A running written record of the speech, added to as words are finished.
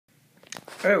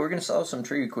Alright, we're going to solve some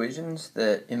trig equations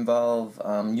that involve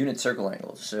unit circle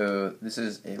angles. So this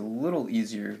is a little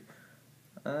easier.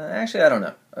 Actually, I don't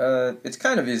know. It's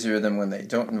kind of easier than when they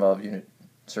don't involve unit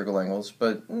circle angles,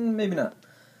 but maybe not.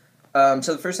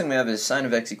 So the first thing we have is sine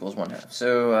of x equals 1/2.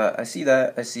 So I see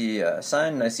that, I see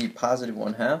sine, and I see positive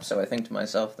 1/2, so I think to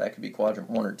myself that could be quadrant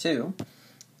 1 or 2.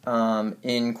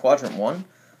 In quadrant 1,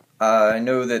 I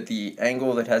know that the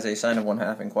angle that has a sine of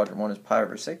 1/2 in quadrant 1 is pi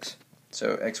over 6.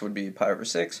 So x would be pi over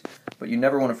 6, but you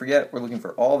never want to forget we're looking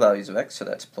for all values of x, so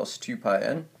that's plus 2 pi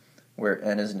n, where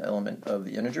n is an element of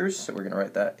the integers, so we're going to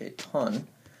write that a ton.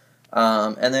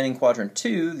 And then in quadrant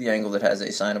 2, the angle that has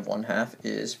a sine of 1/2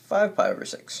 is 5 pi over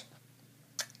 6.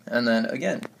 And then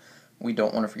again, we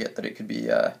don't want to forget that it could be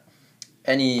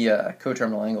any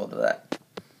coterminal angle to that.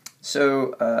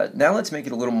 So now let's make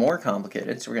it a little more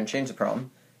complicated, so we're going to change the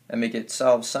problem and make it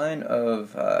solve sine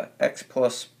of x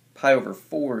plus pi over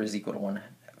 4 is equal to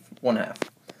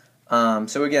 1/2.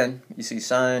 So again, you see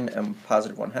sine and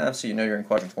positive 1/2, so you know you're in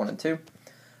quadrants 1 and 2.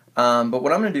 But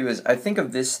what I'm going to do is, I think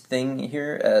of this thing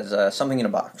here as something in a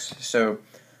box. So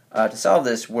to solve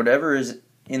this, whatever is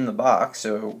in the box,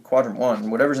 so quadrant 1,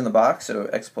 whatever's in the box, so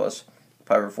x plus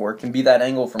pi over 4, can be that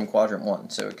angle from quadrant 1.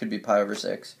 So it could be pi over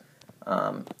 6,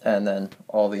 and then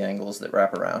all the angles that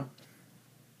wrap around.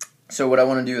 So what I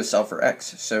want to do is solve for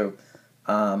x. So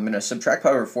I'm going to subtract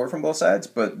pi over 4 from both sides,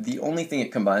 but the only thing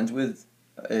it combines with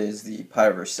is the pi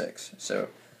over 6. So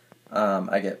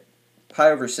I get pi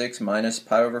over 6 minus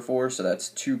pi over 4, so that's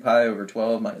 2 pi over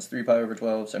 12 minus 3 pi over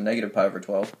 12, so negative pi over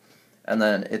 12. And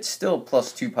then it's still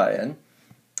plus 2 pi n,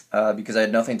 because I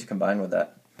had nothing to combine with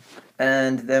that.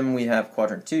 And then we have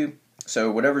quadrant 2, so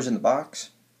whatever's in the box,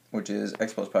 which is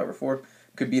x plus pi over 4,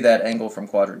 could be that angle from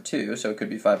quadrant 2, so it could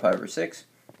be 5 pi over 6,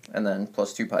 and then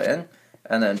plus 2 pi n.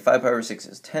 And then 5 pi over 6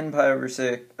 is 10 pi over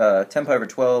 10 pi over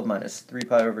 12 minus 3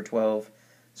 pi over 12,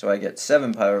 so I get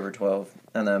 7 pi over 12,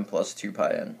 and then plus 2 pi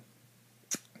n,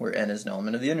 where n is an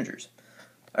element of the integers.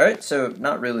 Alright, so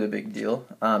not really a big deal.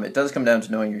 It does come down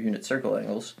to knowing your unit circle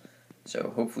angles,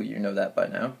 so hopefully you know that by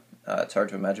now. It's hard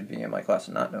to imagine being in my class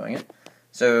and not knowing it.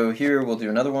 So here we'll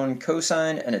do another one,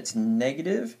 cosine, and it's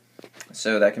negative,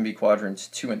 so that can be quadrants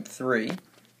 2 and 3.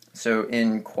 So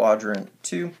in quadrant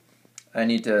 2, I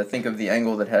need to think of the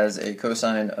angle that has a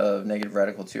cosine of negative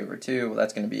radical 2 over 2. Well,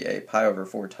 that's going to be a pi over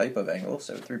 4 type of angle,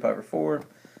 so 3 pi over 4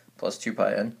 plus 2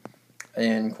 pi n.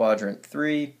 In quadrant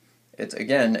 3, it's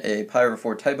again a pi over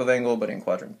 4 type of angle, but in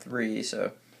quadrant 3,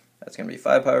 so that's going to be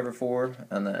 5 pi over 4,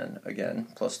 and then again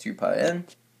plus 2 pi n.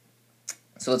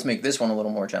 So let's make this one a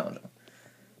little more challenging.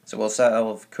 So we'll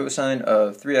solve cosine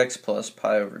of 3x plus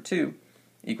pi over 2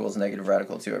 equals negative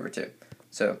radical 2 over 2.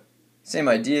 So same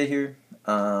idea here.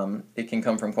 It can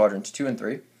come from quadrants 2 and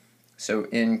 3. So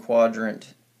in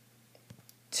quadrant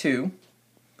 2,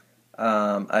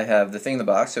 I have the thing in the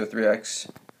box, so 3x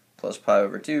plus pi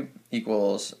over 2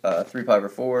 equals 3 pi over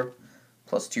 4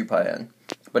 plus 2 pi n.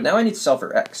 But now I need to solve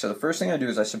for x. So the first thing I do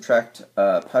is I subtract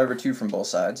pi over 2 from both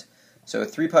sides. So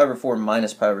 3 pi over 4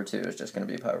 minus pi over 2 is just going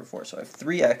to be pi over 4. So I have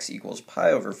 3x equals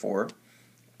pi over 4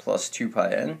 plus 2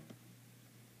 pi n.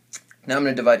 Now I'm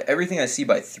going to divide everything I see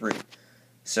by 3.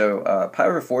 So pi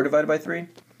over 4 divided by 3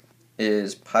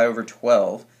 is pi over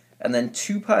 12, and then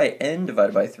 2 pi n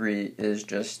divided by 3 is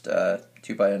just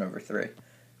 2 pi n over 3,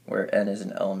 where n is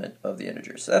an element of the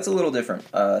integers. So that's a little different.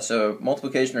 So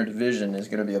multiplication or division is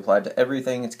going to be applied to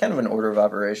everything. It's kind of an order of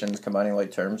operations, combining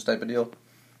like terms type of deal.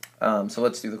 So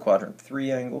let's do the quadrant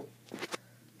 3 angle.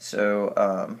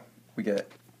 So we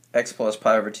get x plus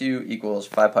pi over 2 equals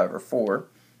 5 pi over 4.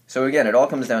 So again, it all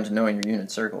comes down to knowing your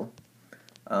unit circle.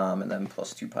 And then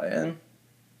plus 2 pi n.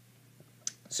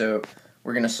 So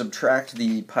we're going to subtract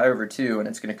the pi over 2, and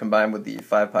it's going to combine with the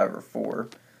 5 pi over 4.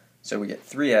 So we get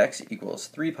 3x equals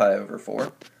 3 pi over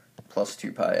 4 plus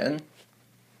 2 pi n.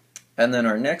 And then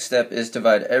our next step is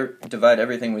divide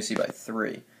everything we see by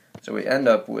 3. So we end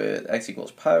up with x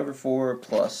equals pi over 4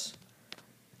 plus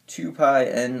 2 pi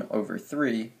n over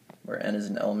 3, where n is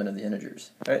an element of the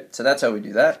integers. All right, so that's how we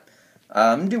do that.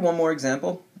 I'm going to do one more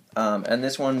example. And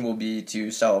this one will be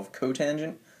to solve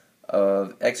cotangent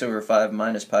of x over 5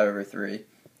 minus pi over 3,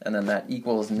 and then that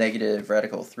equals negative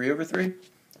radical 3 over 3.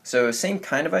 So same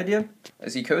kind of idea. I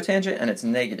see cotangent and it's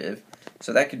negative,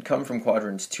 so that could come from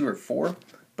quadrants 2 or 4.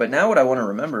 But now what I want to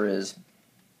remember is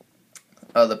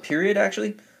the period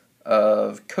actually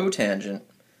of cotangent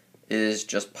is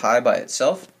just pi by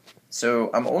itself.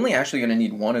 So I'm only actually going to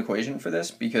need one equation for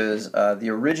this, because the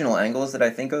original angles that I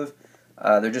think of,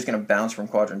 they're just going to bounce from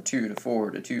quadrant 2 to 4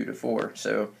 to 2 to 4.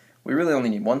 So we really only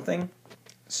need one thing.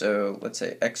 So let's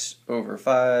say x over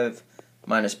 5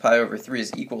 minus pi over 3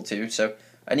 is equal to. So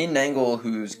I need an angle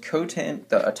whose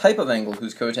a type of angle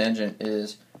whose cotangent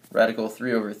is radical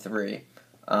 3 over 3.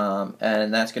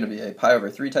 And that's going to be a pi over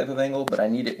 3 type of angle, but I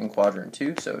need it in quadrant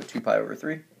 2, so 2 pi over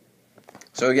 3.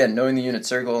 So again, knowing the unit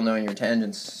circle, knowing your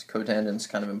tangents, cotangents,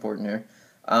 kind of important here.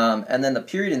 And then the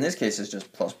period in this case is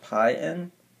just plus pi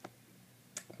n,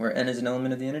 where n is an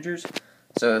element of the integers.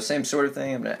 So same sort of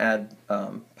thing, I'm going to add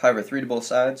pi over 3 to both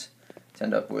sides to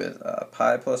end up with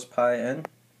pi plus pi n,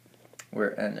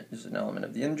 where n is an element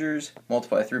of the integers,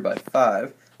 multiply through by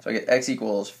 5, so I get x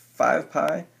equals 5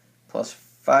 pi plus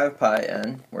 5 pi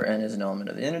n, where n is an element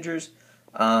of the integers.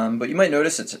 But you might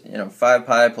notice it's 5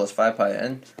 pi plus 5 pi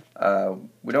n.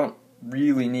 We don't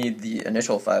really need the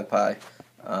initial 5 pi,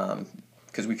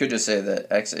 because we could just say that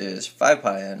x is 5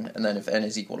 pi n, and then if n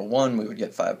is equal to 1, we would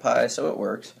get 5 pi, so it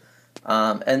works.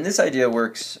 And this idea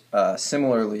works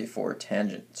similarly for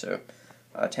tangent, so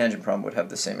a tangent problem would have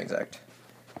the same exact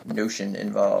notion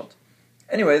involved.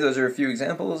 Anyway, those are a few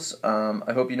examples.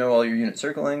 I hope you know all your unit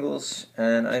circle angles,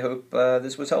 and I hope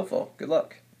this was helpful. Good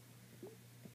luck.